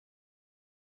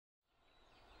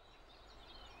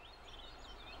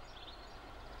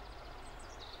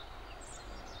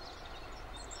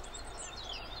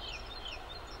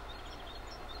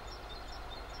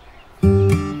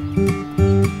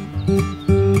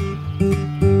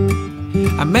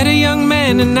met a young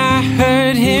man and I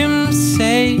heard him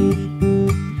say,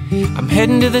 I'm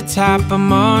heading to the top,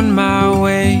 I'm on my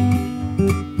way.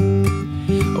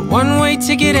 A one-way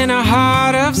ticket and a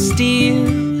heart of steel.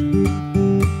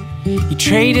 He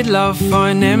traded love for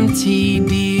an empty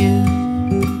deal.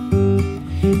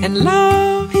 And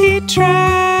love he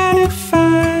tried to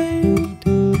find,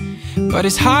 but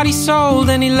his heart he sold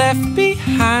and he left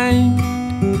behind.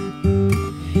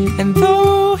 And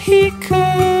though he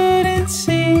couldn't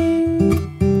see,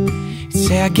 he'd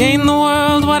say, I gained the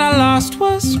world, what I lost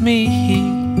was me.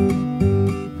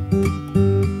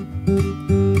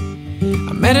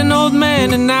 I met an old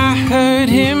man and I heard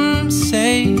him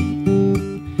say,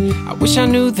 I wish I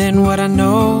knew then what I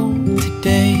know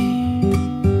today.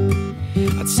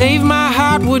 I'd save my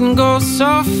heart, wouldn't go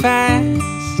so fast.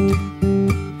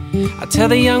 I'd tell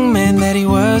the young man that he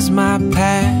was my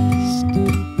past.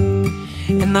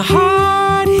 And the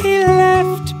heart he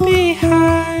left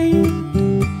behind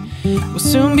will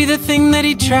soon be the thing that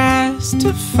he tries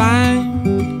to find.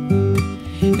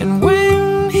 And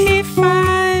when he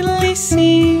finally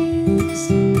sees,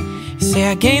 he say,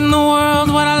 I gained the world,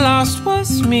 what I lost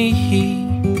was me.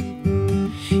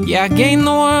 Yeah, I gained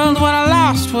the world, what I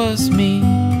lost was me.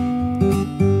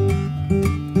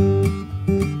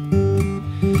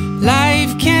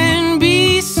 Life can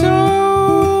be so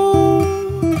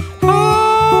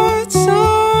hard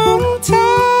sometimes.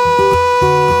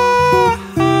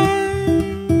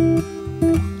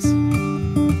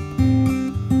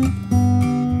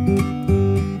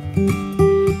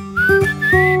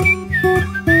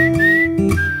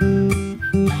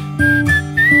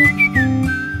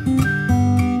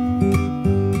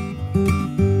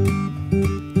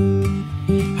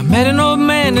 I met an old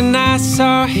man and I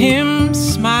saw him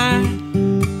smile.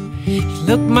 He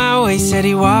looked my way, said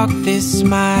he walked this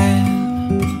mile.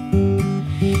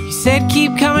 He said,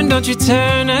 keep coming, don't you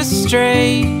turn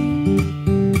astray,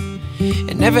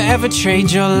 and never ever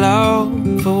trade your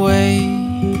love away.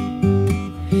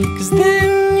 'Cause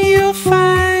then you'll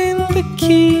find the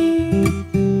key.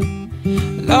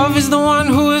 Love is the one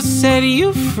who will set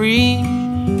you free.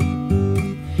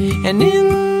 And in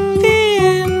the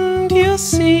end you'll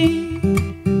see,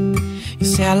 you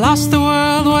say, I lost the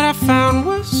world, what I found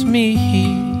was me.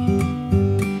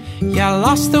 Yeah, I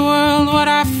lost the world, what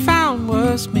I found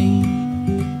was me.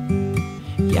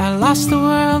 Yeah, I lost the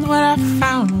world, what I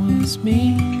found was me.